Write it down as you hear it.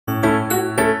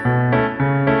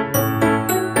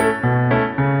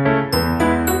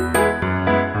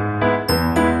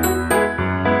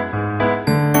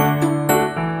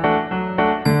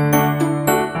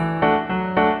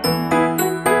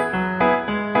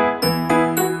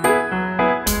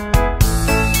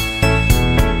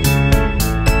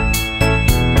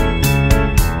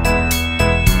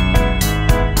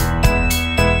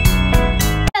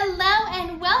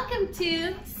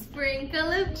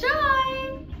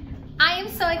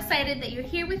so excited that you're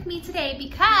here with me today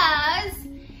because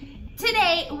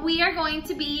today we are going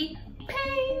to be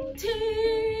painting.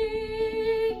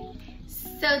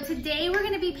 So today we're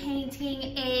going to be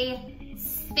painting a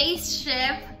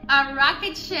spaceship, a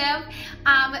rocket ship.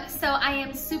 So I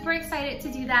am super excited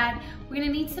to do that. We're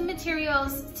going to need some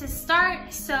materials to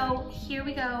start. So here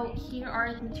we go. Here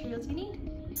are the materials you need.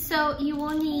 So you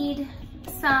will need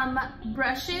some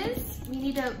brushes. We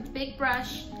need a big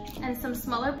brush and some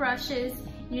smaller brushes.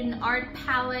 You need an art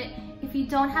palette. If you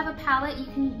don't have a palette, you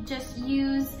can just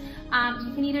use,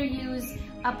 you can either use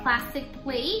a plastic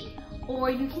plate or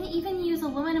you can even use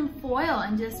aluminum foil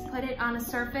and just put it on a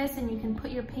surface and you can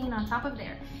put your paint on top of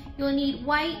there. You'll need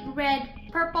white, red,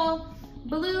 purple,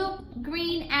 blue,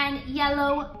 green, and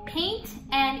yellow paint,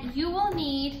 and you will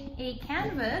need a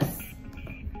canvas.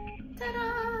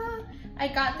 Ta-da! I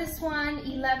got this one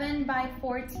 11 by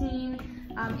 14.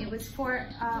 It was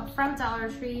from Dollar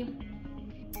Tree.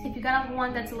 If you got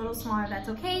one that's a little smaller, that's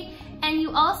okay. And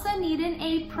you also need an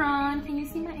apron. Can you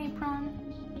see my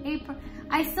apron? Apron.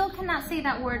 I still cannot say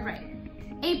that word right.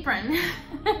 Apron.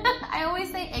 I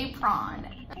always say apron.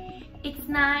 It's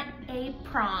not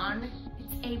apron,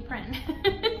 it's apron.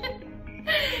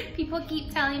 People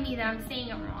keep telling me that I'm saying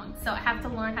it wrong, so I have to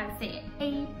learn how to say it.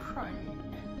 Apron.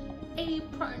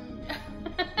 Apron.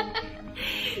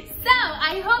 So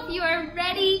I hope you are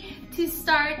ready to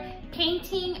start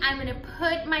painting. I'm gonna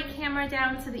put my camera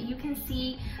down so that you can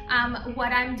see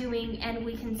what I'm doing and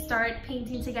we can start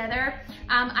painting together.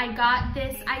 I got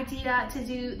this idea to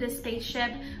do the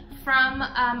spaceship from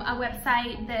a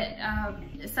website that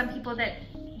some people that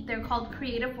they're called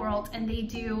Creative World, and they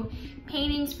do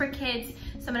paintings for kids.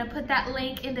 So I'm gonna put that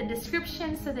link in the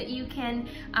description so that you can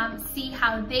see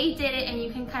how they did it and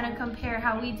you can kind of compare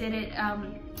how we did it,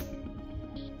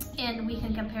 and we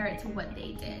can compare it to what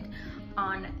they did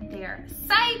on their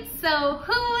site. So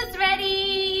who's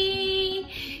ready?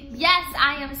 Yes,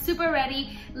 I am super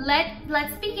ready.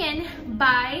 Let's begin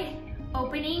by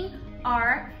opening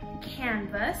our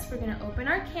canvas. We're gonna open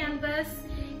our canvas,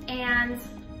 and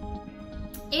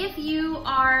if you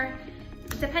are,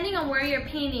 depending on where you're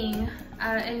painting,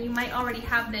 and you might already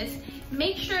have this,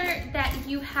 make sure that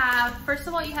you have, first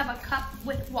of all, you have a cup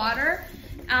with water.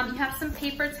 You have some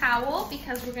paper towel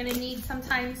because we're gonna need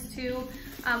sometimes to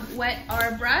wet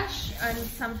our brush, and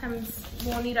sometimes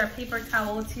we'll need our paper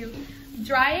towel to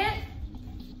dry it.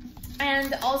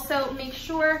 And also make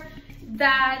sure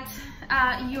that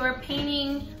you're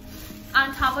painting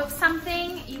on top of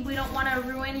something. We don't wanna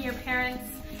ruin your parents'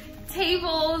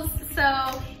 tables,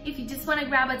 so if you just want to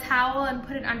grab a towel and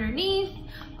put it underneath,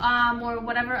 or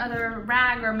whatever other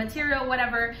rag or material,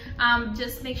 whatever,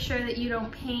 just make sure that you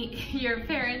don't paint your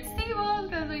parents' tables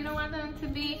because we don't want them to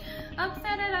be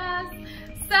upset at us.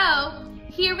 So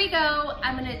here we go.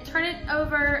 I'm gonna turn it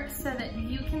over so that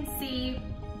you can see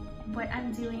what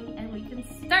I'm doing and we can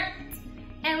start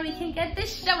and we can get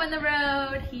this show on the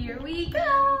road. Here we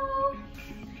go.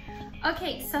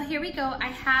 Okay, so here we go. I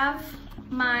have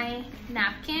my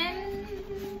napkins,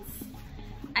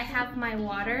 I have my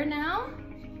water now,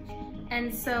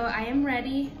 and so I am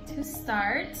ready to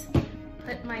start.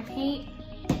 Put my paint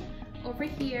over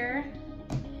here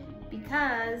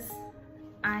because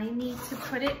I need to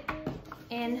put it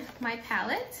in my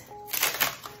palette.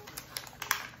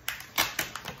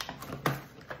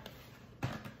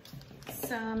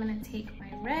 So I'm gonna take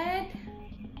my red,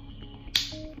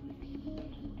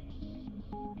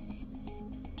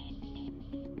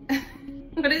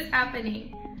 what is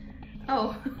happening?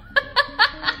 Oh.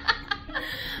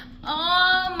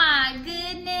 Oh my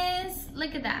goodness.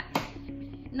 Look at that.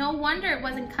 No wonder it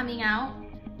wasn't coming out.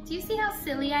 Do you see how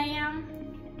silly I am?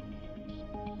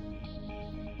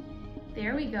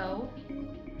 There we go.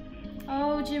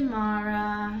 Oh,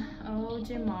 Jimara. Oh,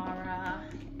 Jimara.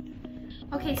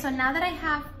 Okay, so now that I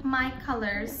have my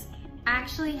colors, I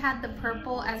actually had the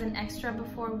purple as an extra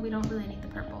before. We don't really need the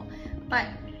purple, but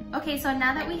okay, so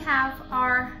now that we have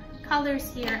our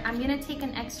colors here, I'm gonna take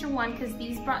an extra one because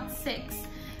these brought 6.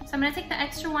 So I'm gonna take the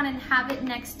extra one and have it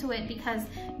next to it because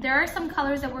there are some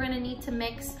colors that we're gonna need to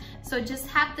mix. So just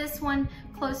have this one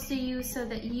close to you so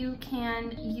that you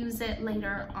can use it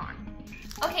later on.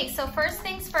 Okay, so first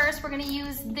things first, we're gonna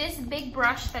use this big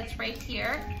brush that's right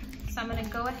here. So I'm gonna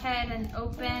go ahead and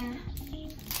open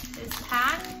this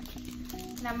pack,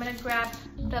 and I'm gonna grab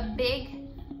the big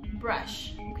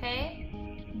brush, okay?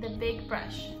 The big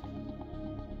brush.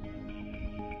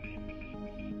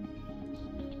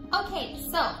 Okay,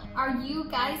 so are you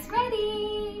guys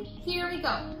ready? Here we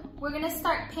go. We're gonna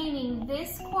start painting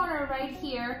this corner right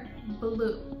here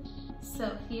blue.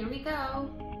 So here we go.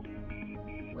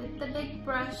 With the big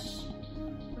brush,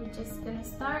 we're we're just gonna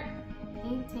start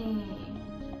painting.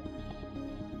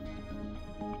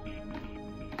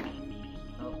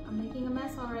 Oh, I'm making a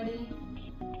mess already.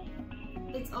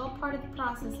 It's all part of the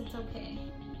process, it's okay.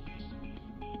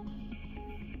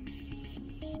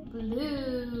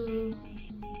 Blue.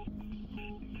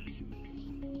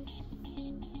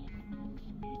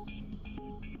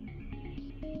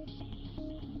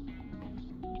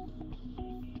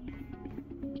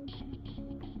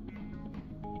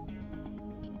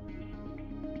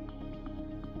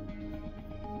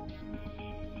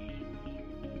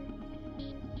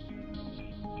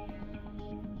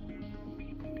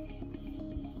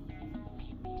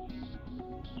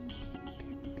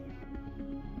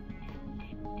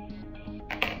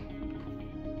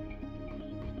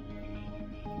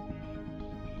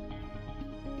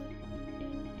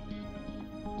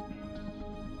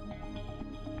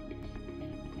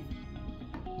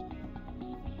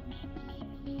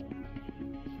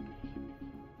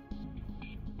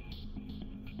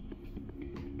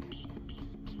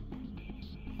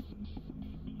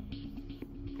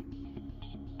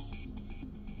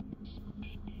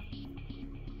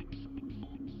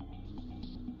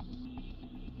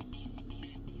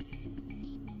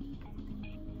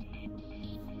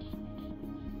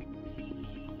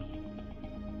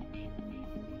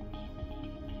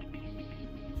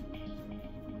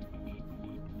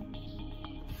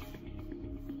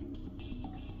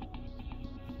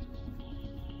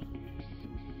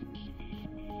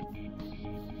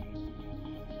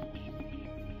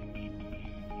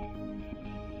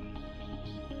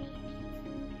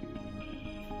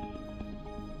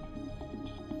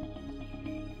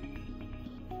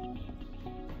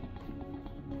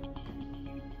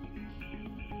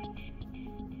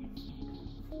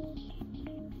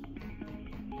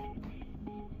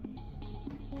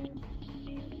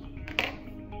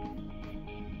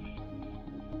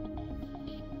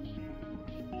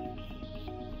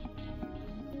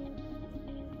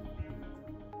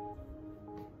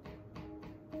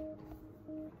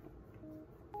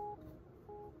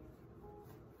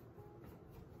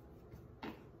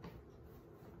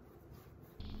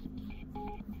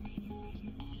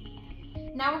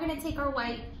 Now we're gonna take our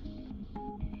white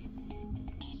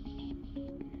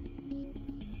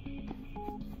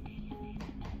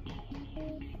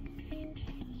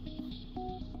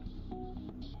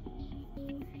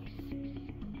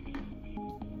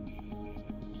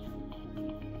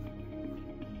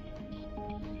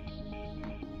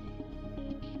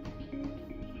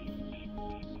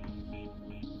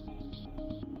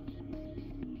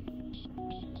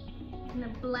I'm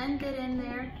gonna blend it in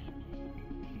there.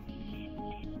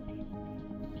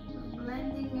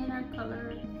 Blending in our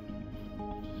color.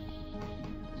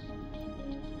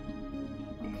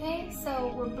 Okay,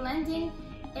 so we're blending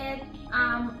it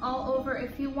all over.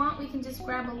 If you want, we can just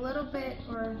grab a little bit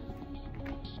or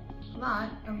a lot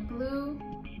of blue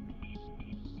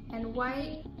and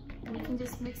white, and we can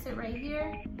just mix it right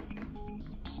here.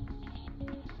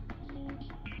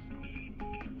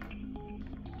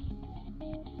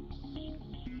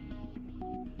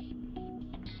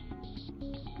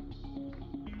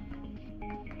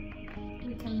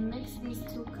 We can mix these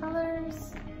two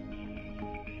colors,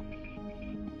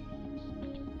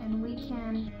 and we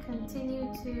can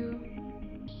continue to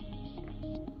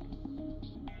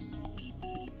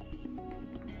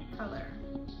color.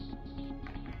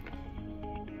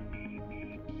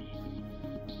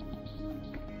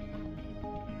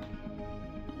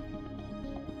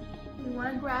 We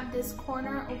want to grab this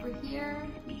corner over here,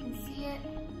 you can see it.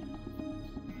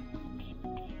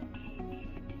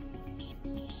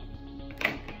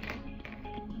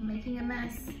 I'm making a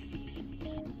mess.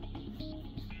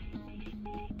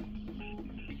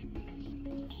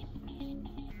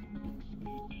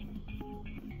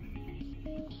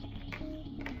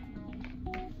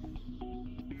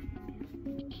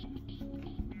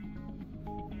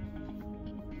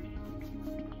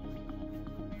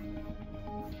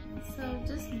 So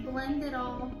just blend it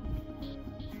all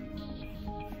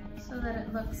so that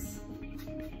it looks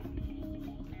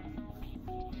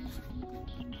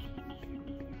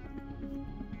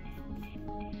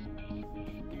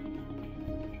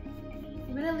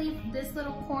we're gonna leave this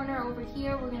little corner over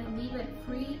here, we're gonna leave it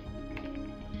free.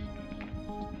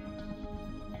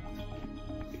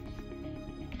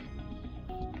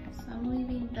 So I'm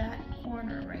leaving that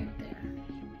corner right there.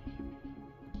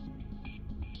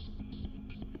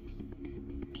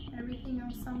 Everything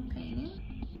else I'm painting.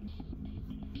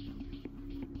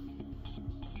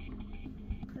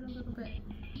 Put a little bit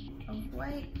of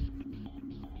white.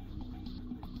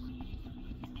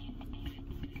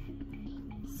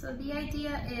 So the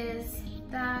idea is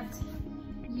that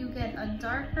you get a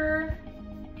darker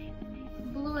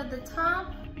blue at the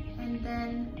top, and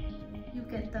then you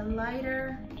get the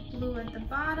lighter blue at the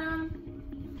bottom.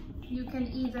 You can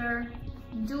either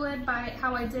do it by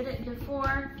how I did it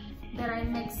before, that I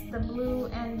mixed the blue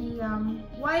and the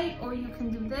white, or you can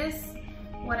do this,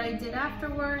 what I did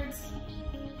afterwards,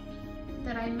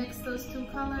 that I mixed those two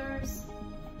colors,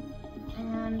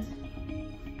 and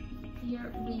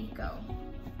here we go.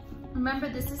 Remember,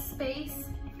 this is space,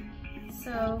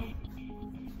 so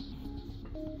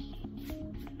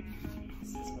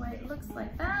this is why it looks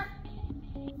like that.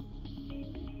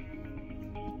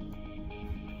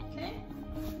 Okay,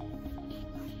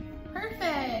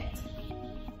 perfect.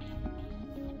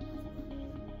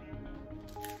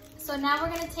 So now we're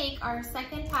going to take our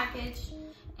second package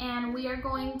and we are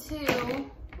going to,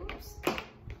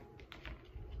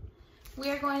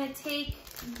 take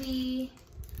the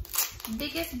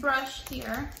biggest brush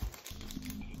here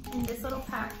in this little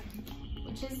pack,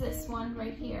 which is this one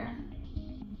right here.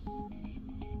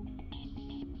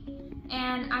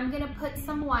 And I'm going to put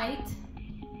some white.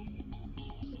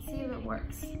 Let's see if it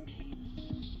works.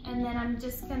 And then I'm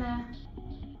just going to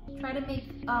try to make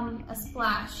a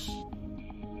splash.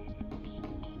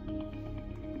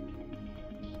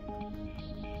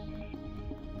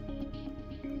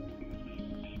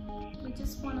 We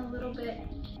just want a little bit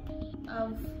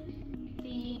of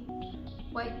the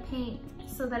white paint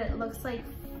so that it looks like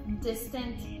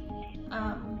distant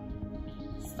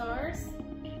stars.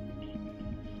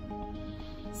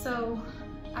 So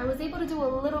I was able to do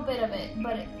a little bit of it,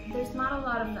 but there's not a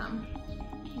lot of them.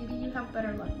 Maybe you have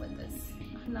better luck with this.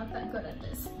 I'm not that good at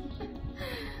this.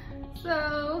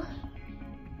 So,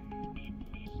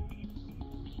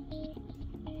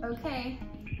 okay.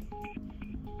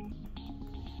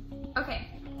 Okay,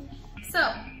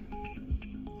 so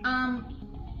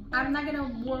I'm not gonna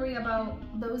worry about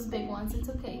those big ones. It's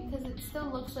okay, because it still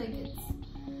looks like it's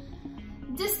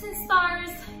distant stars,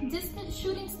 distant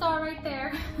shooting star right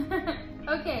there.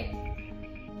 Okay,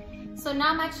 so now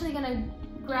I'm actually gonna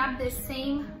grab this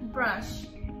same brush,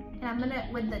 and I'm gonna,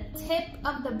 with the tip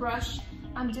of the brush,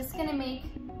 I'm just gonna make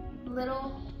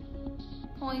little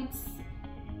points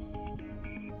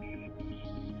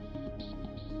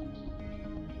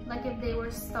like if they were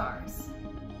stars.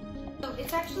 So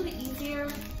it's actually easier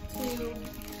to,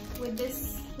 with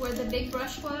this, where the big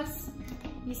brush was,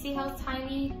 you see how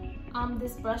tiny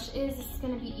this brush is? It's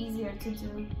gonna be easier to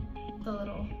do the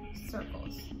little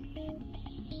circles.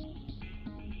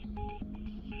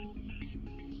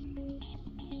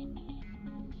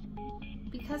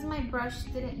 Because my brush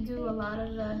didn't do a lot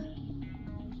of the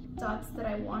dots that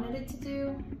I wanted it to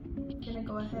do, I'm gonna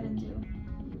go ahead and do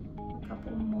a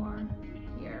couple more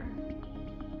here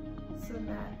so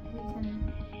that we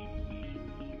can,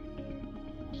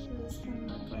 so this can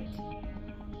look like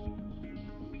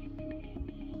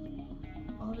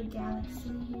all the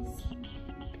galaxies.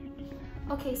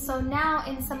 Okay, so now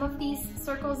in some of these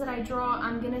circles that I draw,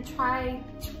 I'm gonna try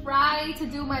to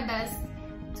do my best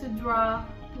to draw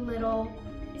little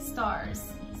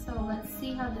stars. So let's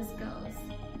see how this goes.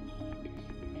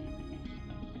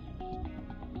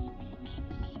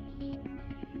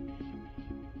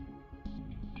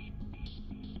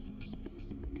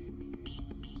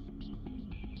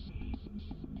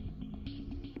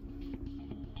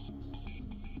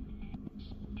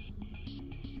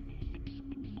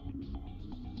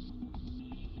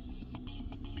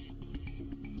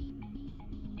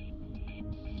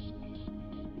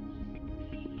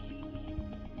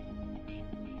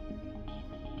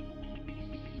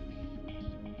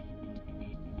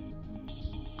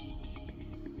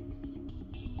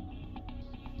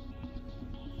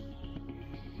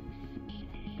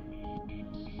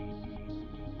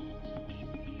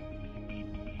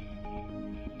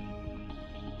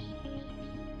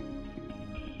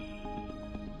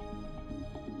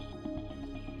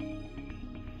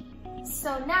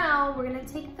 So now we're gonna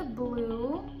take the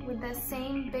blue with the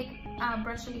same big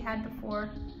brush that we had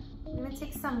before. We're gonna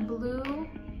take some blue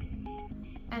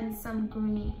and some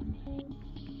green.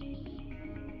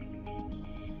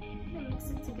 I'm gonna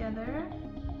mix it together.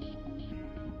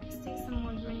 Just take some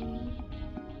more green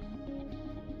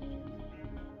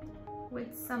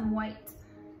with some white.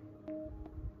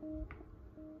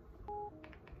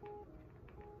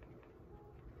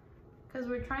 Because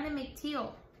we're trying to make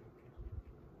teal.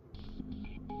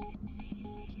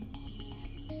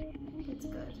 It's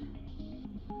good.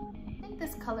 I think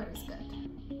this color is good.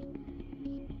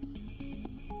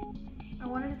 I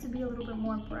wanted it to be a little bit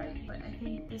more bright, but I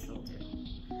think this will do.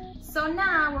 So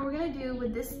now what we're gonna do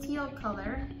with this teal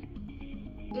color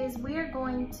is we are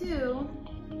going to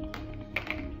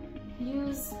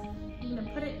use, I'm gonna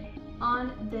put it on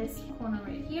this corner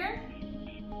right here.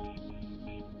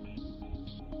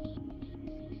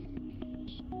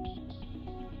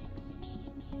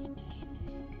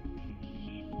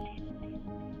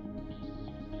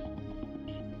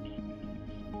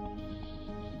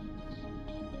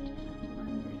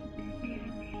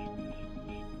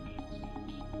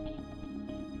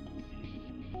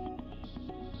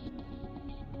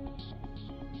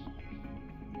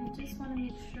 I just want to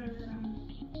make sure that I'm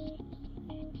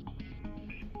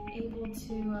able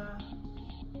to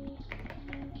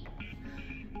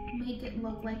make it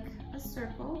look like a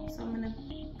circle. So I'm going to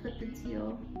put the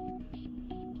teal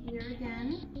here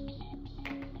again,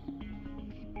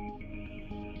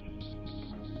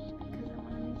 because I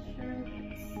want to make sure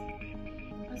it's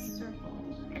a circle.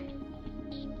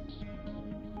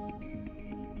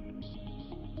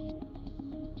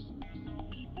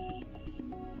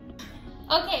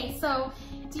 Okay, so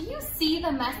do you see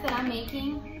the mess that I'm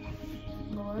making?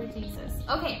 Lord Jesus.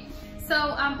 Okay,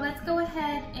 so let's go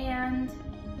ahead and,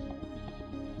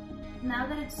 now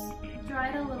that it's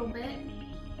dried a little bit,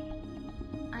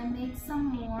 I made some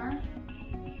more.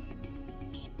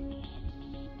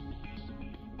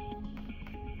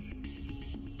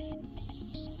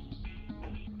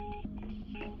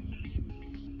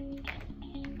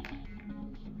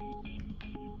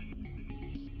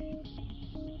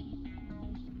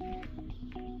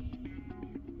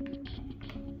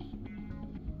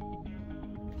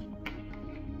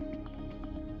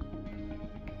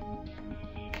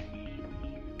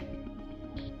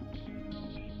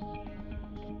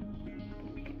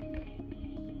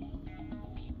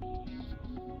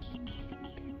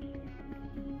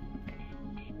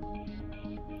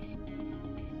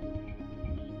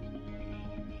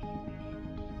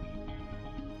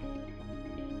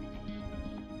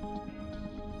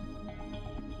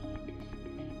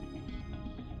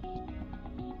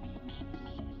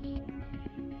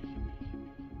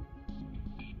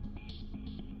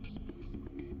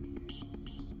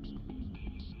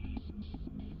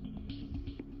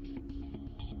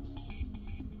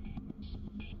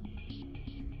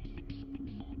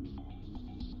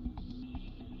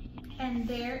 And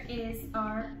there is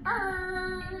our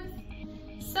earth.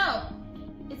 So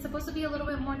it's supposed to be a little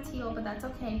bit more teal, but that's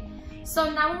okay. So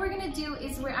now what we're gonna do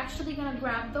is we're actually gonna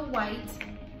grab the white,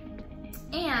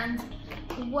 and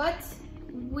what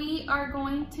we are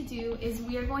going to do is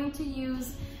we are going to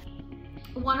use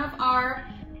one of our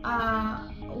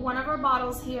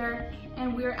bottles here,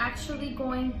 and we're actually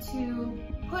going to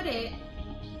put it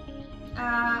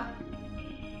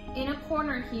in a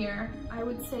corner here. I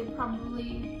would say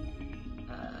probably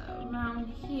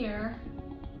around here,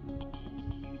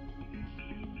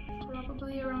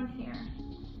 probably around here.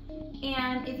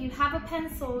 And if you have a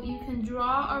pencil, you can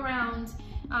draw around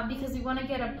because we want to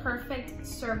get a perfect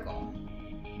circle.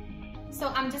 So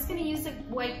I'm just going to use a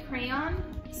white crayon.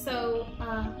 So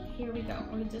here we go.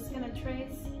 We're just going to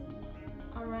trace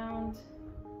around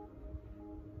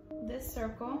this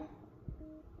circle.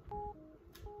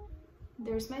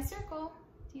 There's my circle.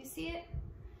 Do you see it?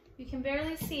 You can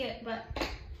barely see it, but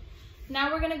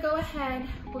now we're gonna go ahead,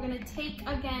 we're gonna take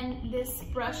again this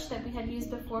brush that we had used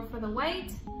before for the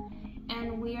white,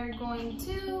 and we are going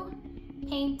to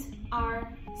paint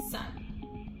our sun.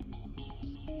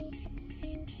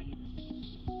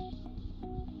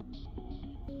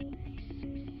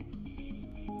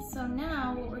 So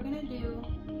now what we're gonna do,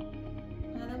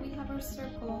 now that we have our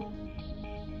circle,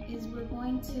 is we're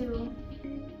going to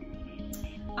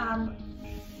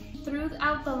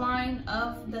throughout the line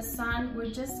of the sun, we're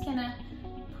just gonna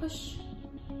push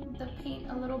the paint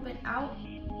a little bit out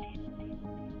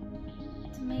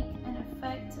to make an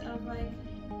effect of like,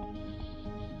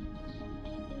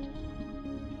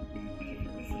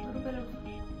 there's a little bit of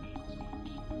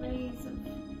rays of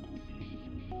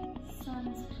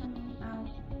suns coming out.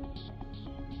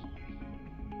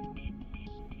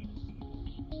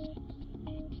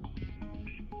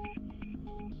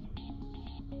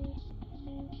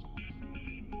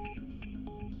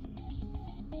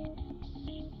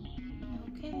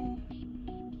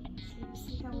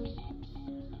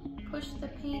 Push the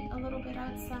paint a little bit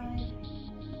outside.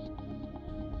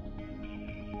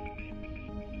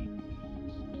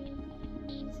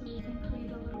 So we can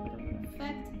create a little bit of an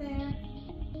effect there.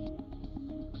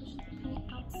 Push the paint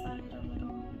outside a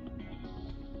little.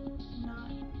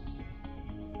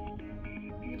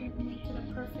 We didn't make it a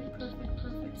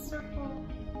perfect circle.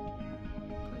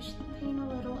 Push the paint a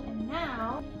little,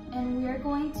 and we are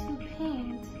going to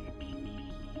paint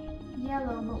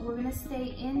yellow, but we're gonna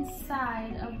stay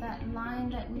inside of that line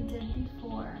that we did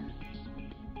before.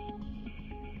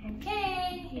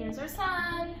 Okay, here's our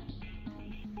sun.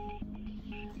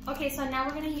 Okay, so now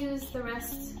we're gonna use the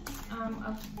rest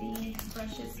of the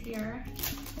brushes here.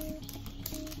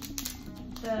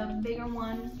 The bigger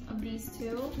one of these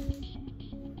two.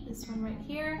 This one right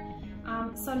here.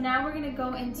 So now we're gonna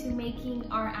go into making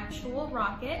our actual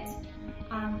rocket.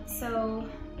 So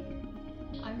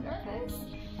I'm nervous.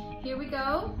 Here we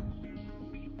go.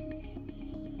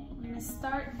 I'm gonna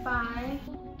start by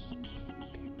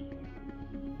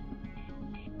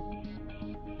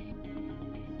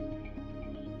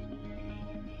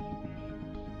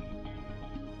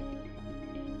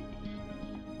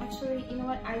actually, you know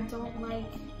what? I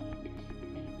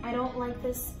don't like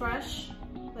this brush.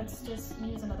 Let's just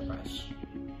use another brush.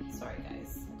 Sorry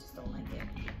guys, I just don't like it.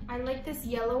 I like this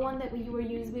yellow one that we were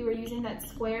using that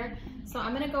square. So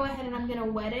I'm gonna go ahead and I'm gonna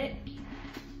wet it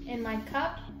in my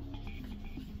cup.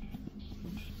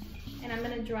 And I'm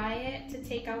gonna dry it to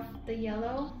take out the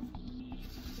yellow.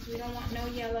 We don't want no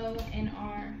yellow in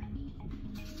our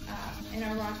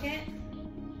rocket.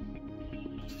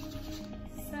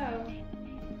 So,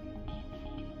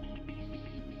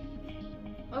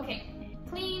 okay,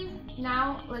 clean.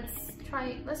 Now let's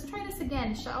try this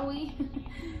again, shall we?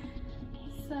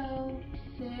 So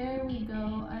there we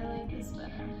go. I like this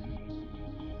better.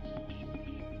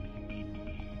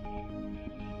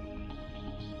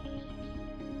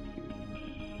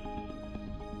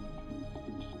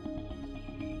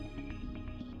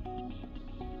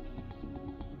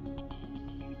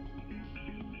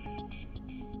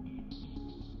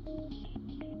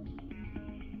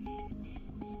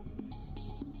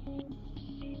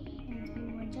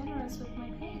 With my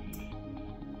paint.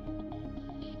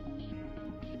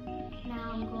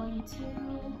 Now I'm going to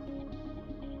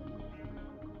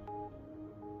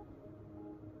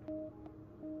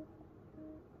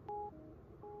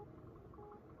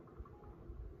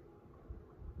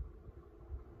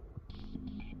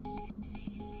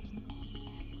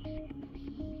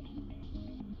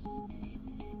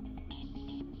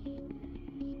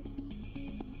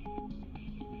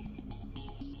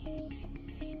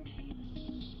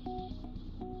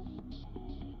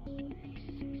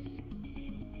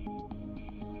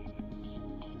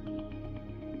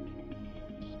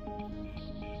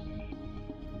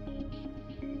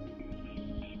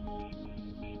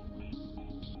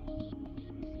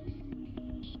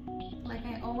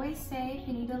always say, if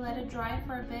you need to let it dry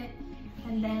for a bit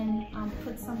and then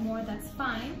put some more, that's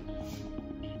fine.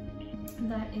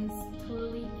 That is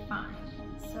totally fine.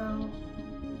 So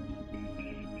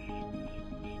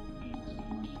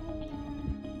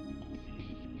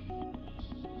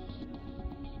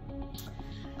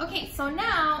okay, so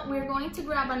now we're going to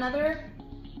grab another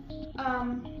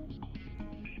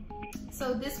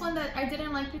so this one that I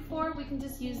didn't like before, we can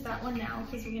just use that one now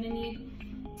because we're gonna need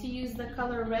to use the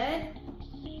color red.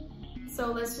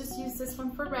 So let's just use this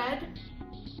one for red.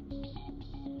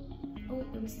 Oh,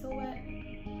 it was still wet.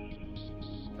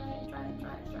 Dry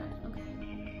it. Okay.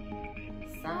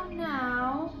 So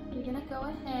now we're gonna go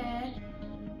ahead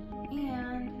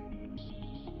and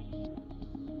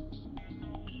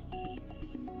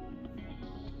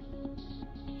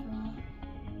draw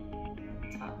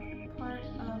top part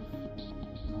of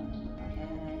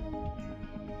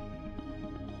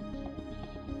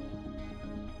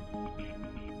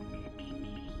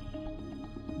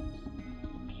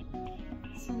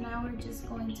So now we're just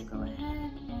going to go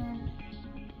ahead and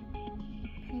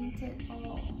paint it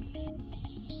all.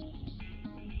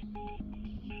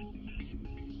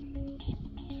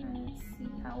 Trying to see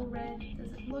how red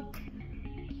does it look.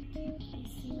 Can't really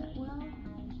see that well.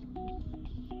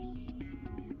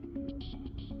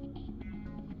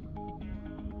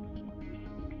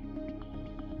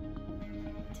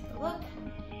 Take a look.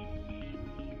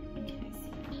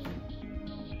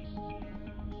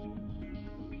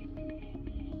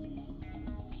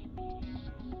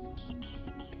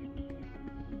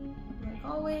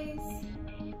 Always,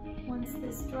 once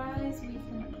this dries, we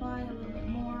can apply a little bit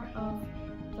more of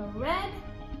the red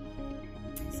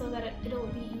so that it'll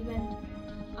be even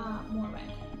more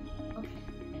red. Okay.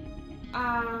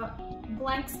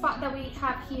 Blank spot that we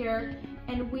have here,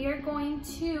 and we are going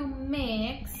to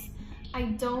mix. I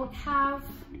don't have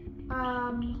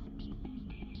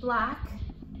black,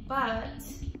 but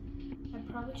I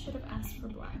probably should have asked for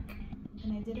black,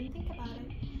 and I didn't think about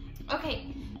it.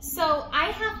 Okay, so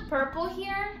I have purple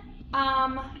here.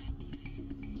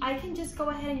 I can just go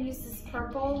ahead and use this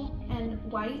purple and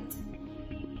white.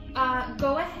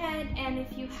 Go ahead, and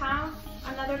if you have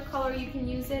another color, you can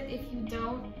use it. If you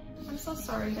don't, I'm so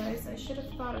sorry guys, I should have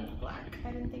thought of the black.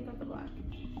 I didn't think of the black.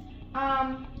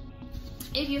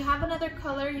 If you have another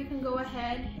color, you can go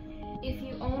ahead. If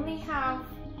you only have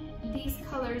these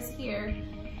colors here,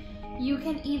 You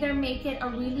can either make it a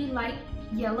really light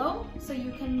yellow, so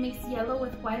you can mix yellow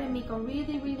with white and make a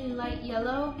really, really light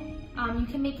yellow. You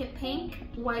can make it pink,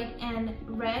 white, and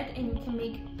red, and you can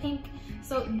make pink.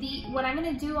 So what I'm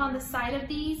gonna do on the side of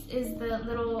these is the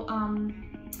little,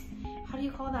 how do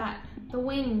you call that? The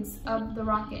wings of the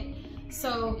rocket.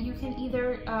 So you can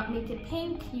either make it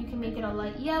pink, you can make it a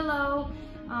light yellow,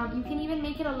 you can even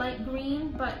make it a light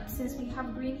green, but since we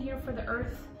have green here for the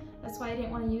earth, that's why I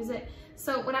didn't want to use it.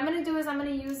 So what I'm gonna do is I'm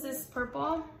gonna use this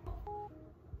purple,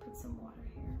 put some water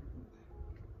here,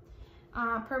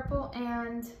 purple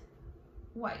and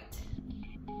white.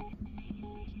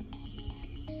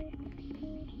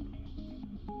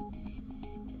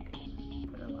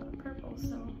 Put a lot of purple,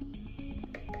 so.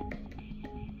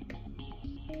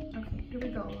 Okay, here we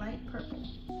go, light purple.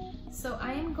 So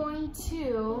I am going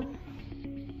to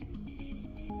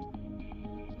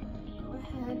go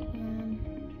ahead and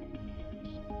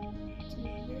do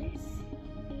this.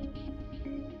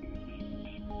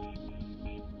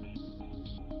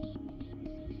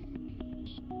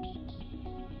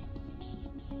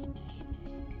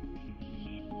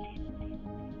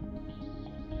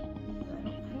 I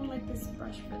don't like this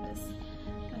brush for this. I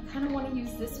kind of want to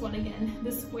use this one again,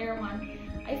 the square one.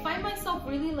 I find myself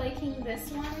really liking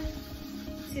this one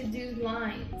to do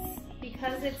lines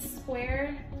because it's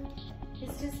square.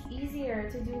 It's just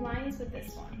easier to do lines with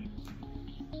this one.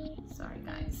 Sorry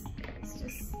guys, it's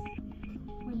just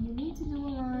when you need to do a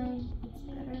line, it's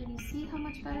better. You see how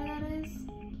much better that is?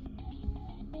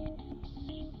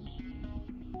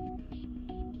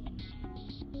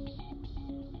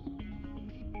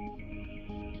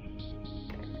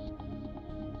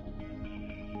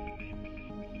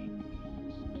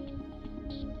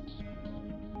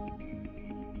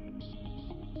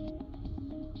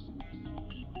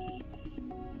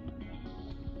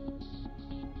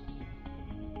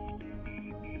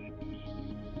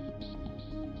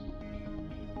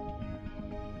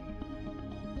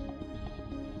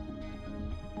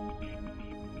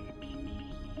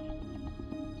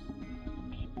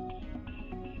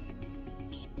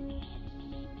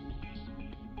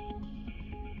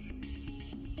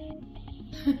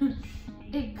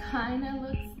 It kind of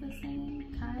looks the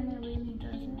same, kind of really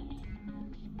doesn't,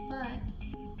 but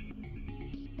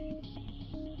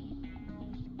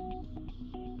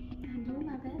I'm doing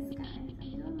my best, guys. I'm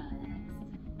doing my best.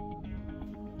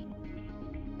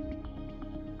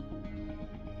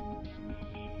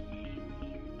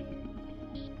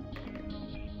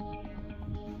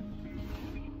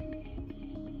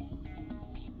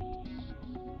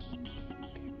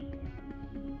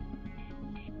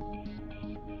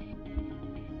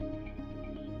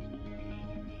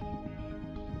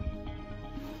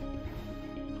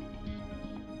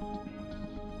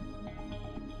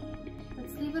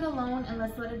 Leave it alone and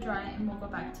let's let it dry and we'll go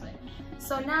back to it.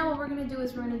 So now what we're going to do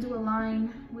is we're going to do a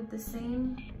line with the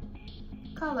same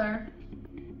color.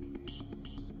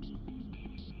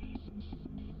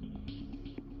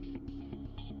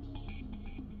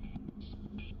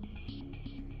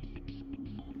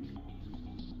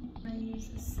 I'm going to use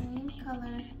the same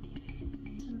color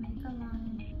to make a line.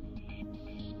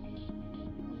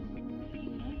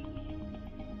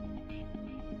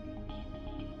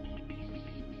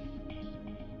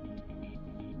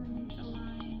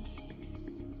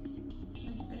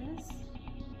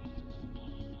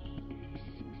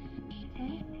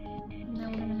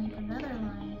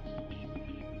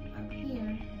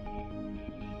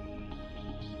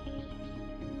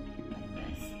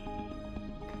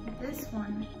 This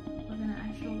one, we're gonna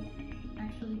actually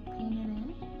paint it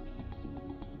in.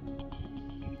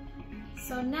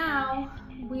 So now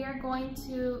we are going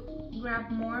to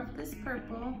grab more of this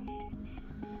purple.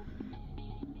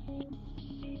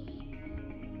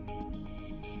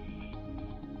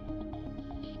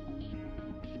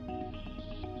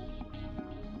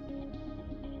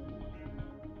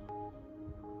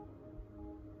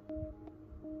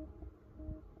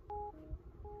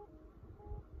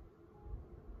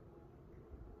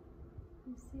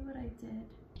 You see what I did?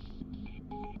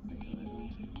 Like a little,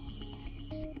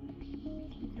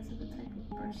 because of the type of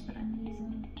brush that I'm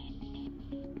using.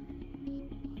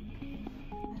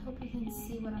 I hope you can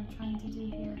see what I'm trying to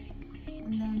do here.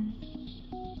 And then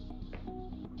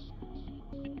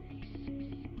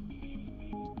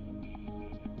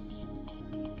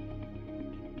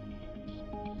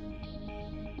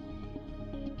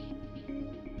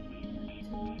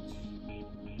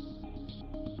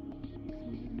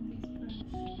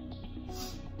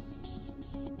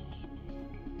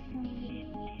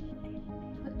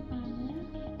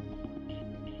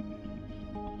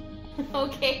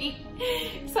okay,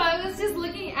 so I was just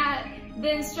looking at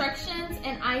the instructions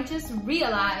and I just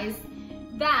realized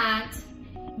that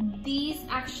these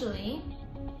actually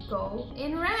go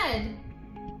in red.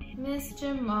 Miss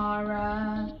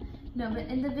Jimara. No, but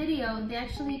in the video, they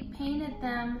actually painted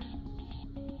them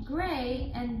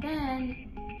gray and then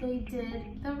they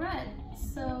did the red.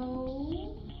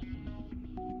 So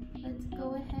let's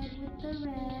go ahead with the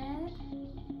red.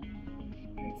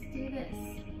 Let's do this.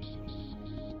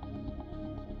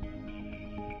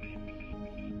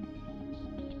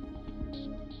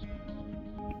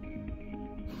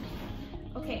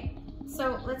 Okay,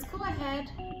 so let's go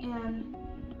ahead and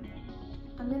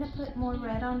I'm gonna put more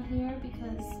red on here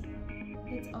because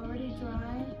it's already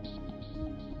dry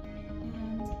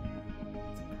and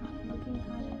it's looking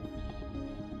kind of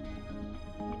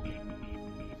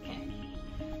okay.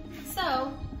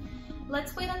 So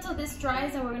let's wait until this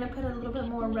dries and we're gonna put a little bit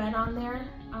more red on there.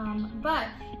 But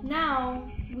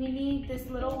now we need this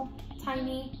little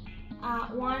tiny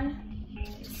one.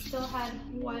 It still had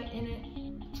white in it.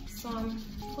 So I'm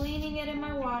cleaning it in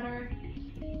my water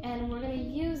and we're gonna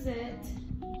use it,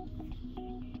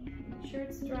 make sure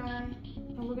it's dry,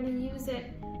 and we're gonna use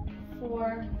it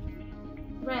for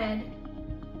red.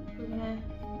 We're gonna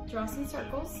draw some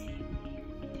circles,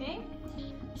 okay?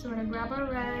 So we're gonna grab our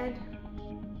red,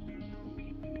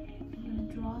 we're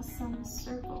gonna draw some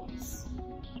circles.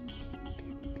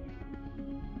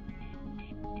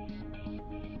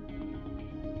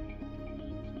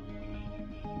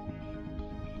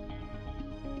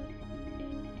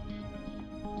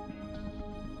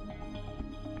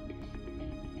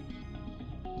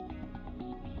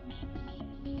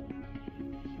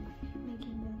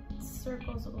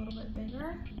 Circles a little bit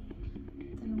bigger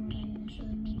than what I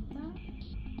initially made them.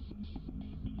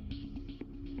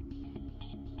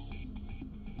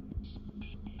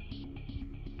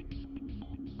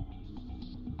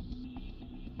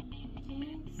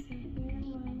 Okay, so here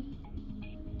are my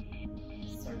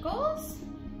circles.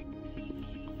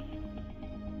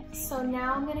 So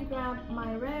now I'm gonna grab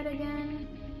my red again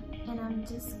and I'm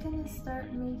just gonna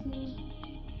start making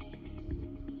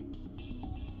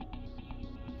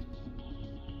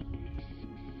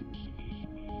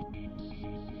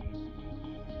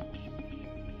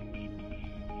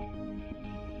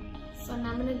So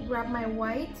now I'm gonna grab my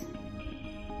white.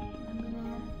 I'm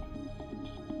gonna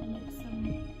make some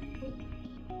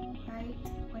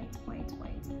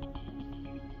white.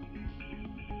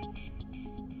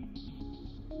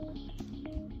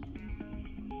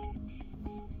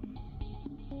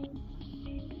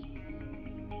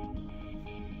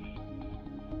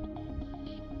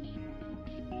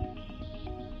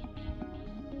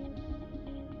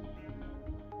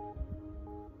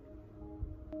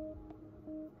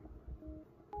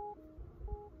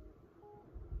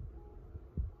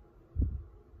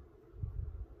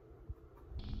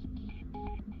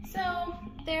 So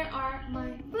there are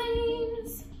my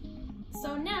flames.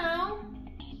 So now,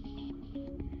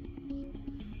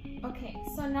 okay,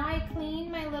 so now I clean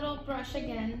my little brush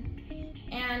again.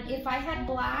 And if I had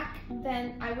black,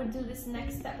 then I would do this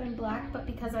next step in black, but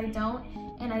because I don't,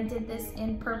 and I did this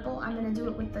in purple, I'm gonna do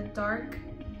it with the dark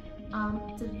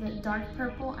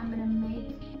purple. I'm gonna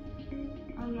make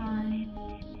a line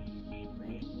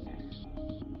right here.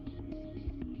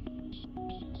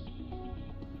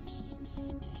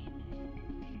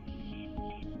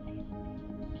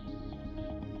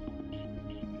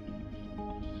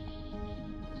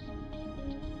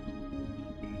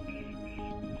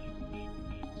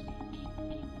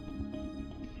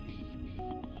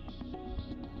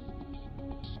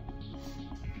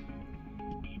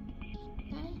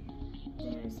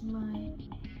 There's my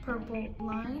purple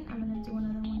line. I'm gonna do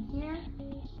another one here.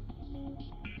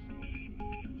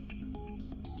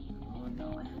 Oh no,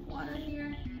 I have water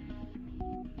here.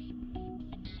 Okay,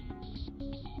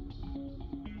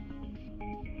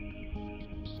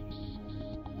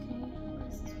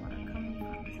 where's this water coming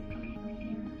from? Is it coming from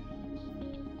here?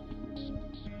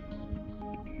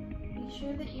 Make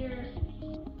sure that your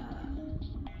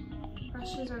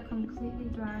brushes are completely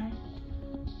dry.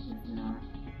 If not,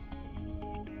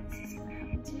 this is what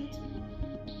happened to it.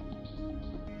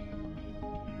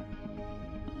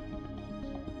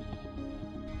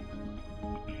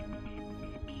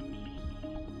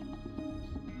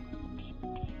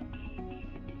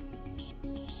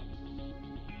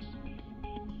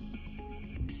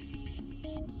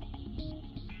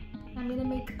 I'm gonna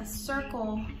make a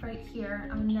circle right here.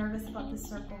 I'm nervous about this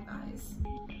circle, guys.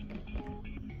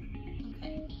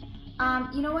 Okay.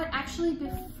 You know what? Actually,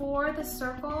 before I do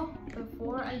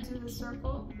the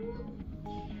circle,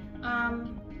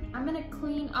 I'm gonna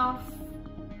clean off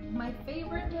my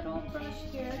favorite little brush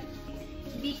here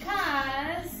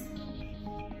because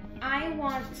I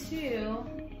want to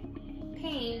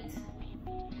paint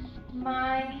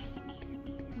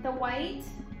the white.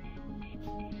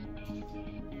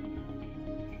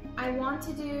 I want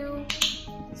to do,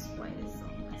 this white is so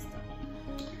messed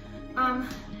up.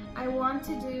 I want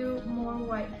to do more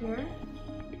white here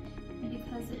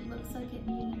because it looks like it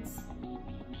needs,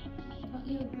 don't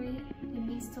you agree? It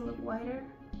needs to look whiter.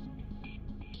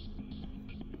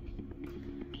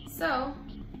 So,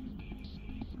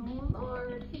 oh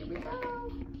Lord, here we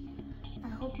go. I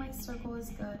hope my circle is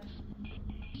good.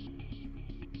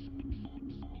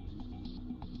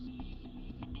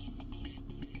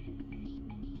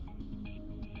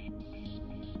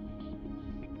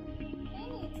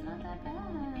 Hey, it's not that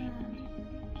bad.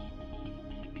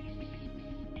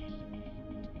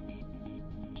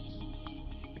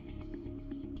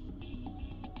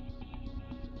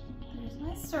 There's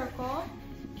my circle.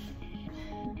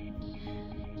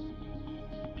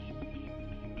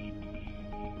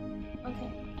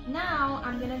 Okay, now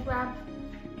I'm gonna grab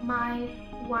my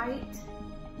white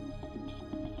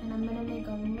and I'm gonna make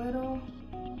a little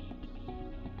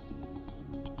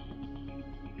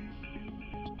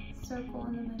circle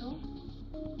in the middle.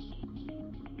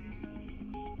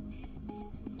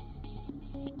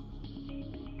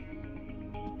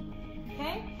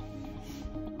 Okay,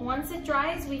 once it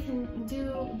dries, we can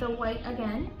do the white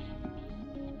again.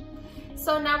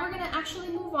 So now we're gonna actually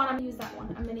move on. I'm gonna use that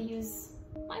one. I'm gonna use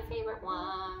my favorite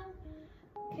one,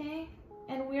 okay?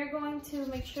 And we're going to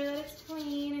make sure that it's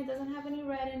clean, it doesn't have any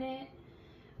red in it.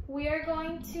 We are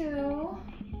going to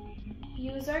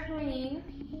use our green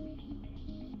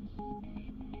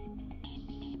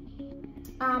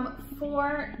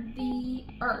for the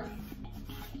earth.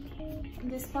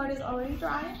 This part is already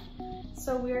dry,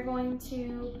 so we are going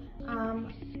to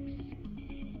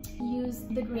use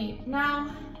the green.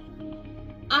 Now,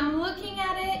 I'm looking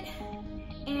at it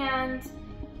and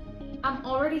I'm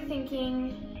already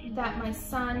thinking that my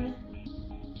sun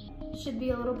should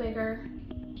be a little bigger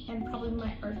and probably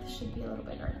my earth should be a little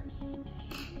bigger.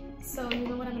 So you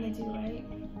know what I'm gonna do, right?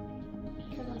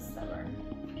 Because I'm stubborn.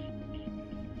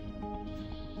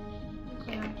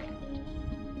 Grab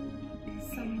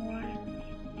some more.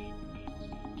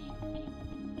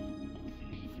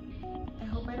 I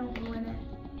hope I don't ruin it.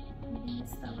 I'm being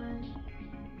stubborn.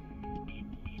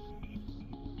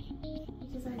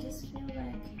 Because I just feel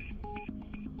like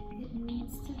it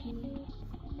needs to be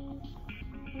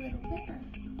a little bigger.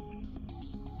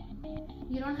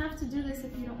 You don't have to do this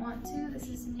if you don't want to. This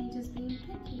is me just being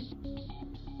picky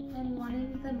and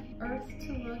wanting the earth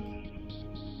to look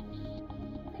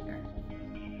bigger.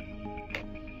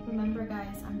 Remember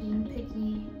guys, I'm being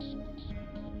picky.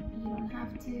 You don't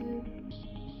have to do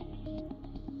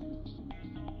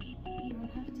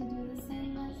the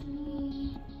same as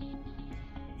me.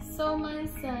 So my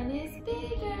sun is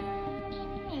bigger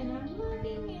and I'm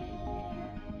loving it.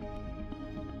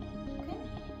 Okay,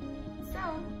 so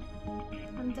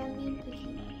I'm done being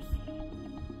picky, guys.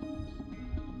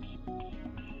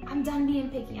 I'm done being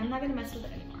picky. I'm not gonna mess with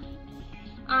it anymore.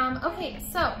 Okay,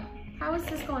 so how is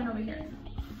this going over here?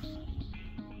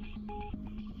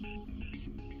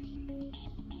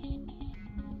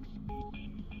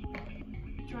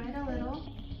 Dry it a little.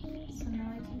 So now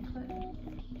I can put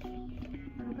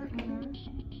a little bit more.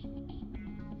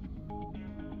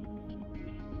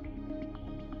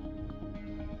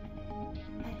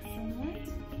 Excellent.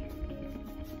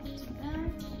 Do that.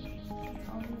 It's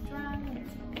all dry and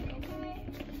it's all okay.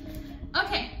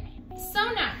 Okay, so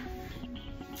now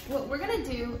what we're gonna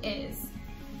do is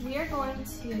we are going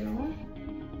to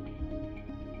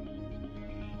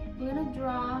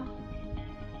draw.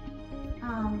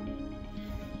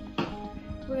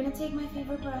 We're gonna take my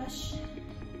favorite brush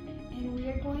and we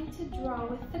are going to draw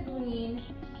with the green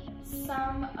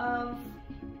some of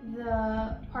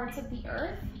the parts of the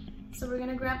earth. So we're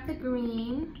gonna grab the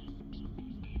green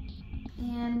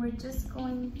and we're just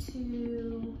going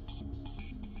to,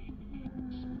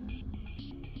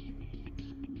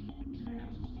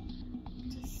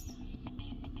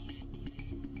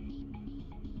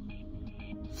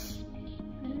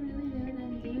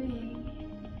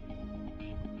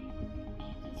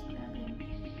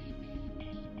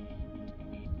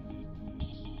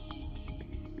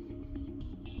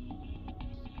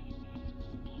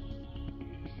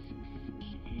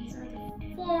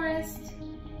 forest,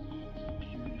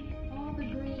 all the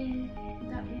green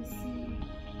that we see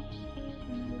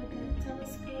when we look at a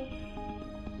telescope,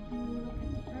 when we look at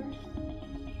the earth.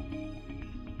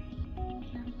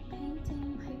 And I'm painting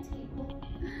my table,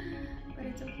 but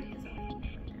it's okay because I'll paint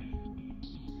it later.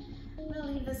 I'm gonna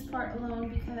leave this part alone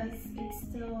because it's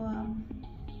still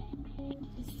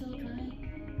dry.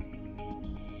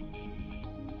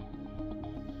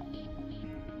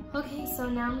 Okay, so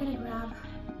now I'm gonna grab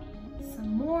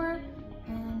some more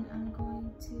and I'm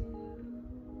going to,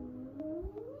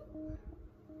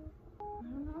 I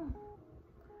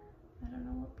don't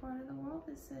know what part of the world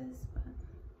this is, but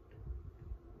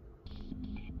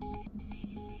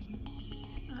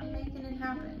I'm making it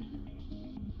happen.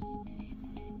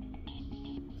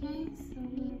 Okay, so I'm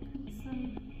gonna put some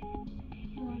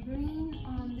more green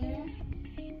on there.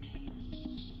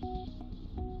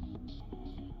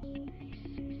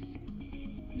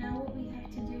 Now what we have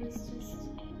to do is just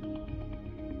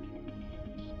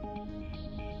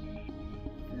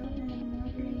fill in more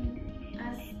green.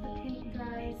 As the paint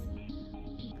dries,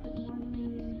 we put more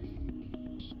green.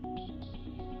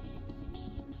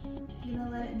 I'm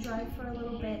gonna let it dry for a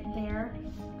little bit there,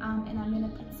 and I'm gonna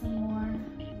put some more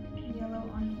yellow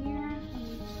on here.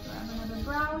 And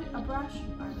grab another brush.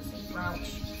 I was saying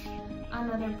brush.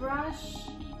 Another brush.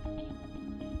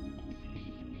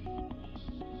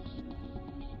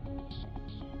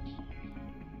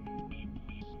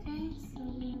 Okay, so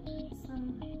we're gonna put some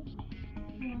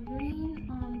more green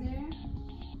on there.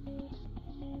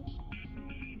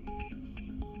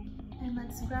 And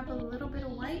let's grab a little bit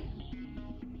of white.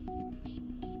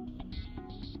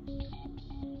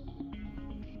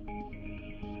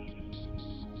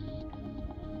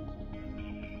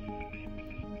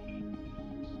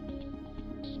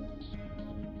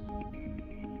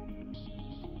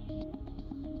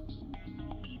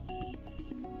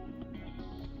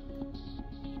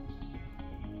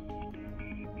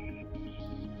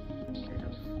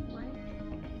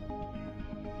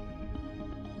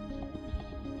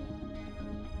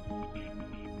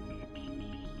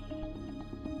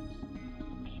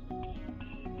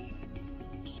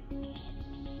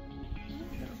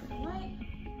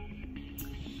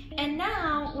 And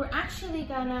now we're actually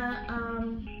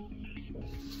gonna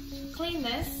clean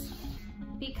this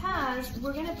because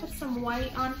we're gonna put some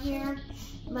white on here.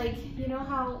 Like, you know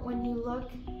how when you look,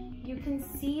 you can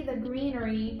see the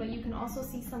greenery, but you can also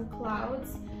see some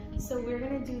clouds. So we're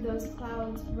gonna do those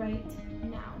clouds right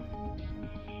now.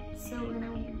 So we're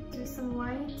gonna do some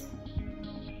white.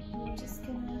 We're just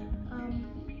gonna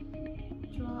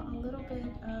draw a little bit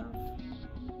of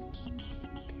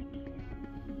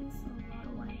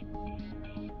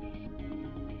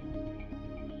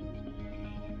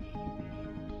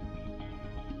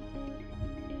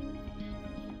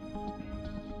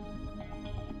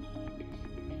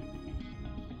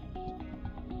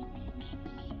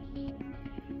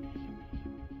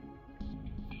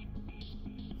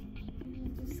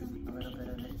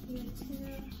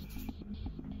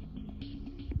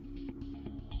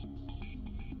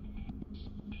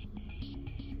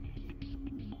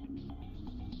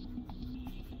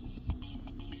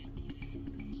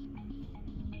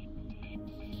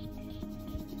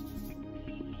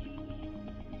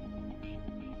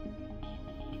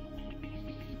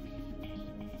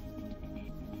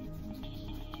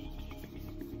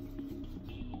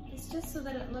just so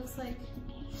that it looks like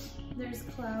there's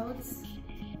clouds.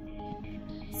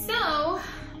 So,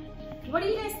 what do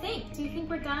you guys think? Do you think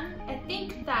we're done? I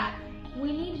think that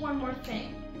we need one more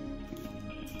thing.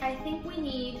 I think we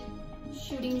need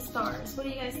shooting stars. What do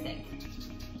you guys think?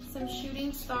 Some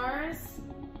shooting stars.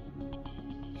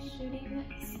 Shooting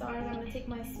stars. I'm gonna take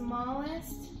my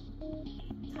smallest,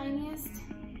 tiniest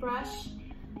brush,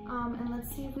 and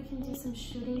let's see if we can do some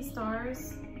shooting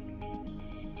stars.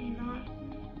 I'm not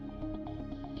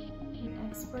an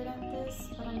expert at this,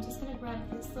 but I'm just gonna grab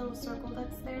this little circle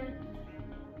that's there.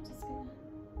 Just gonna.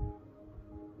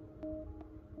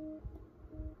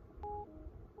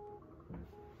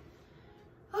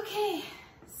 Okay,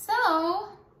 so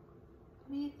what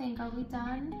do you think? Are we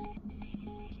done?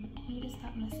 I need to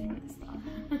stop messing with this stuff.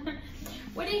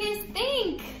 What do you guys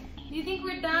think? Do you think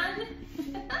we're done?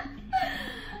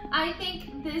 I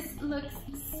think this looks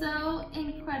so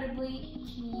incredibly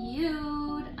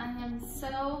cute. I am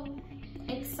so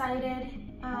excited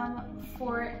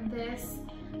for this.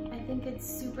 I think it's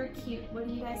super cute. What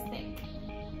do you guys think?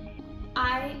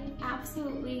 I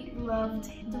absolutely loved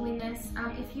doing this.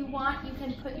 If you want, you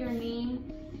can put your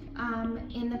name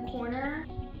in the corner.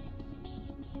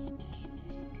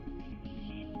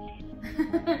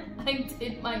 I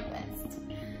did my best.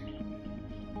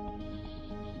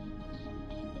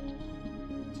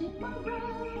 Jimara.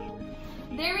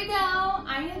 There we go.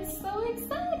 I am so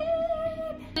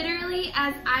excited. Literally,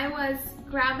 as I was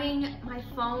grabbing my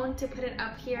phone to put it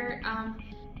up here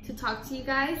to talk to you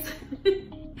guys,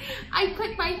 I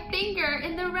put my finger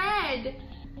in the red.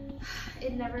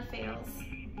 It never fails.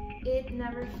 It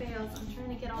never fails. I'm trying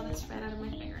to get all this red out of my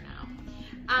finger now.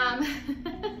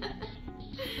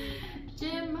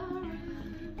 Jimara.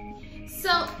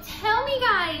 So tell me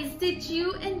guys, did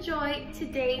you enjoy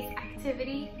today's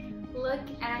activity? Look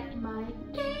at my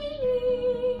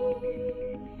baby.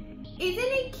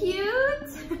 Isn't it cute?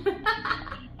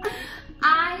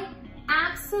 I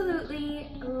absolutely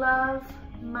love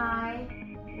my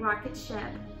rocket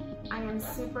ship. I am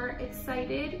super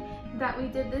excited that we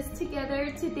did this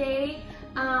together today.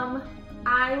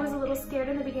 I was a little scared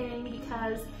in the beginning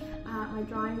because my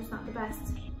drawing is not the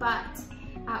best, but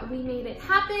we made it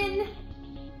happen,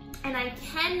 and I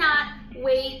cannot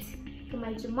wait for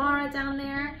my Jimara down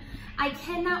there. I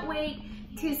cannot wait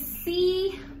to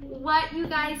see what you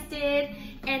guys did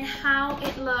and how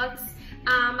it looks.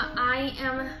 I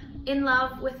am in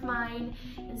love with mine,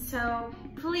 and so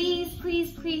please,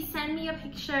 please, please send me a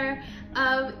picture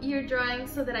of your drawing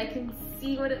so that I can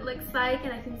see what it looks like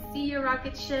and I can see your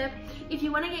rocket ship. If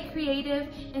you want to get creative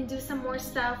and do some more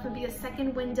stuff, maybe a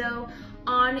second window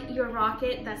on your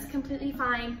rocket, that's completely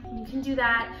fine. You can do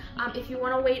that. If you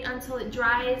want to wait until it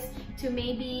dries to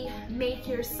maybe make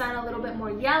your sun a little bit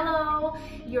more yellow,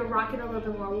 your rocket a little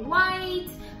bit more white,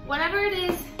 whatever it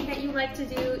is that you like to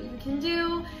do, you can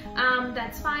do.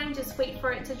 That's fine. Just wait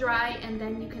for it to dry and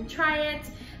then you can try it.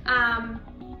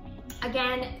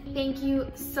 Again, thank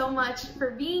you so much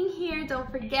for being here. Don't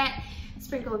forget,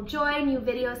 Sprinkle of Joy, new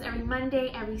videos every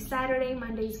Monday, every Saturday.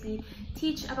 Mondays we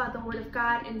teach about the Word of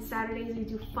God, and Saturdays we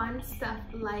do fun stuff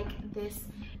like this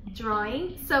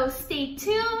drawing. So stay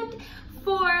tuned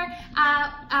for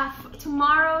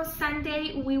tomorrow,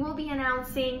 Sunday. We will be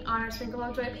announcing on our Sprinkle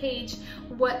of Joy page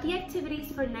what the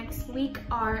activities for next week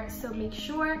are. So make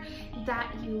sure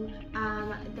that you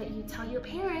tell your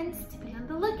parents to be on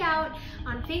the lookout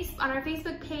on our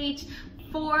Facebook page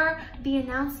for the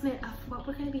announcement of what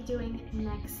we're going to be doing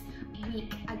next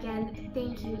week. Again,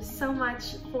 thank you so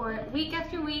much for week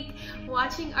after week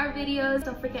watching our videos.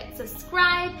 Don't forget to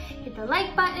subscribe, hit the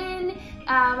like button,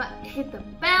 hit the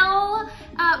bell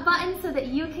button so that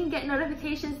you can get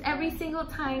notifications every single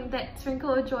time that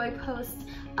Sprinkle of Joy posts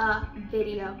a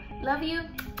video. Love you.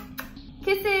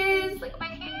 Kisses. Look at my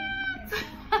hands.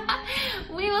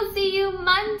 We will see you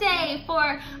Monday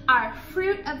for our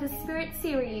Fruit of the Spirit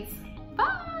series.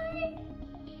 Bye.